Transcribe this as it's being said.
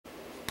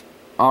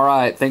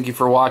Alright, thank you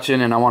for watching,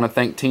 and I want to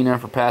thank Tina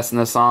for passing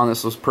this on.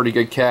 This was a pretty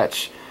good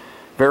catch.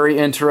 Very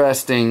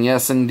interesting,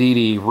 yes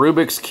indeedy.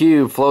 Rubik's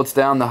Cube floats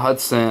down the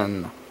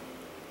Hudson.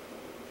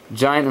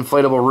 Giant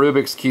inflatable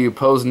Rubik's Cube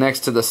posed next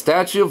to the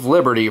Statue of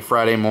Liberty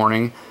Friday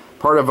morning,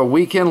 part of a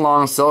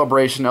weekend-long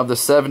celebration of the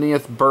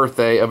 70th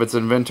birthday of its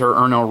inventor,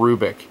 Erno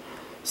Rubik.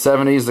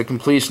 70 is the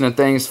completion of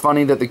things.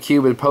 Funny that the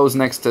cube would pose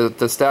next to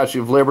the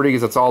Statue of Liberty,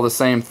 because it's all the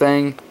same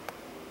thing.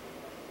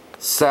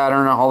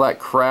 Saturn, all that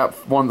crap.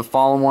 One of the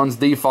fallen ones,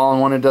 the fallen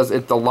one.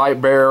 It's the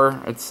light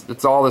bearer.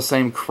 It's all the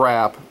same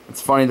crap.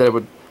 It's funny that it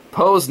would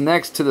pose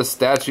next to the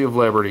Statue of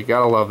Liberty.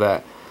 Gotta love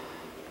that.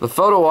 The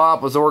photo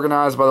op was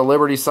organized by the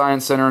Liberty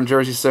Science Center in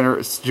Jersey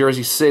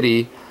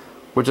City,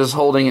 which is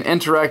holding an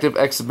interactive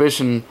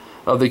exhibition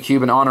of the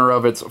cube in honor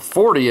of its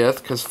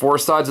 40th, because 4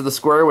 sides of the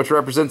square, which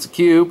represents a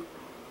cube,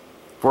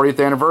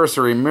 40th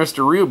anniversary. Mr.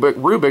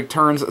 Rubik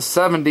turns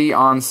 70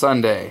 on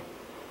Sunday.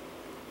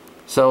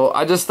 So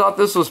I just thought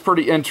this was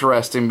pretty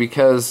interesting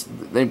because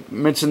they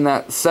mentioned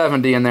that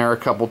 70 in there a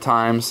couple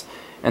times,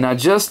 and I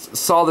just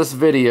saw this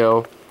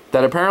video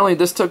that apparently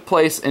this took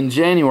place in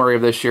January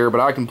of this year, but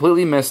I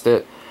completely missed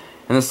it.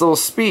 And this little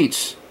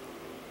speech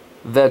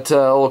that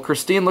little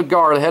Chrstine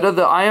Lagarde, the head of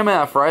the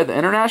IMF, right, the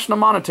International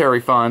Monetary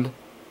Fund,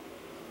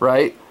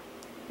 right?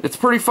 It's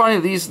pretty funny.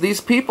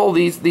 These people,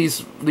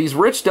 these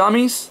rich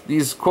dummies,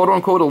 these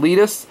quote-unquote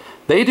elitists,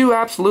 they do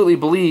absolutely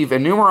believe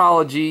in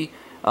numerology,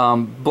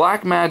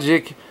 black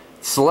magic,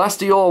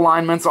 celestial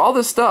alignments, all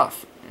this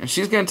stuff. And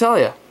she's going to tell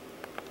you.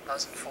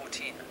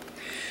 2014.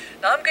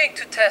 Now I'm going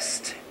to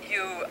test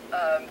you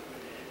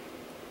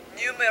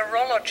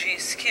numerology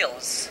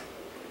skills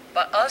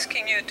by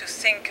asking you to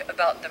think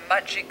about the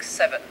magic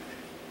 7.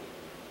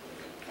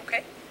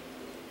 Okay?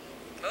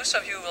 Most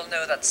of you will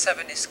know that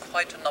 7 is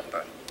quite a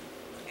number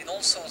in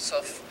all sorts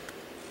of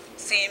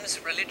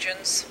themes,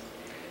 religions,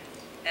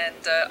 and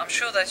I'm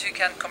sure that you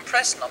can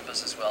compress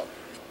numbers as well.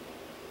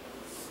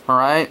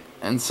 Alright,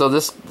 and so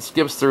this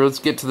skips through. Let's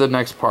get to the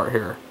next part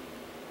here.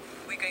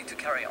 We're going to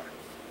carry on.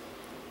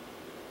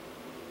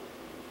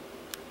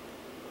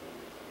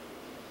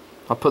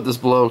 I'll put this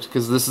below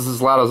because this is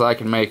as loud as I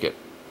can make it.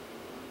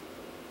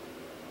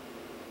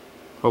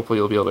 Hopefully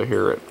you'll be able to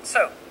hear it.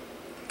 So,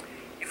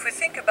 if we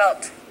think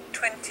about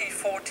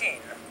 2014,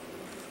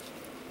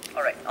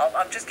 alright,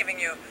 I'm just giving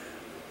you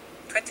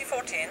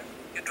 2014,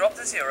 you drop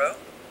the 0,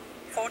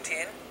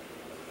 14,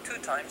 2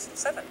 times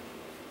 7.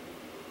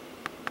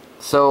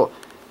 So,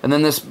 and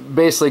then this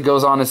basically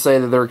goes on to say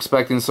that they're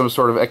expecting some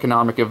sort of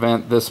economic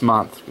event this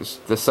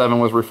month. The 7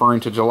 was referring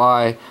to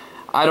July.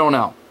 I don't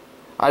know.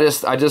 I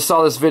just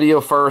saw this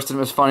video first and it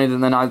was funny,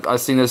 and then I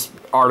seen this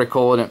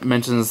article and it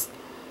mentions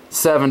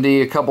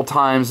 70 a couple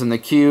times in the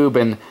cube,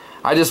 and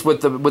I just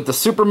with the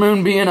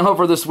supermoon being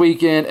over this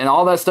weekend and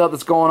all that stuff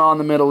that's going on in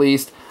the Middle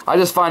East, I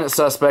just find it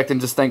suspect and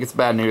just think it's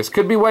bad news.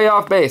 Could be way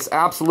off base,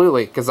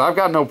 absolutely, because I've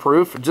got no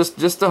proof,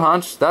 just a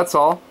hunch, that's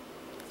all.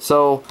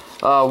 So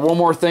one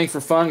more thing for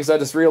fun, because I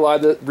just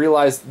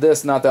realized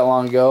this not that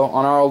long ago.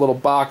 On our little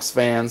box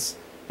fans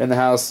in the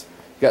house,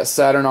 got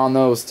Saturn on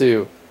those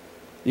too.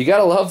 You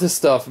gotta love this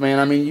stuff, man.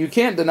 I mean, you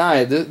can't deny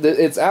it.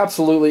 It's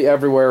absolutely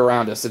everywhere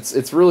around us.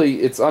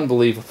 It's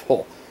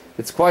unbelievable.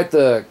 It's quite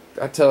the,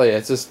 I tell you,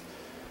 it's just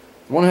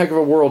one heck of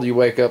a world you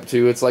wake up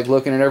to. It's like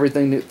looking at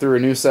everything through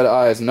a new set of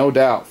eyes, no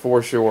doubt,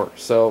 for sure.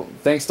 So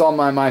thanks to all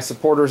my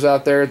supporters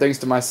out there. Thanks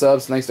to my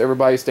subs. Thanks to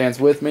everybody who stands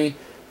with me.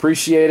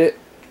 Appreciate it.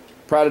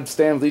 Proud to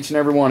stand with each and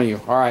every one of you.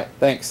 All right,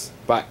 thanks.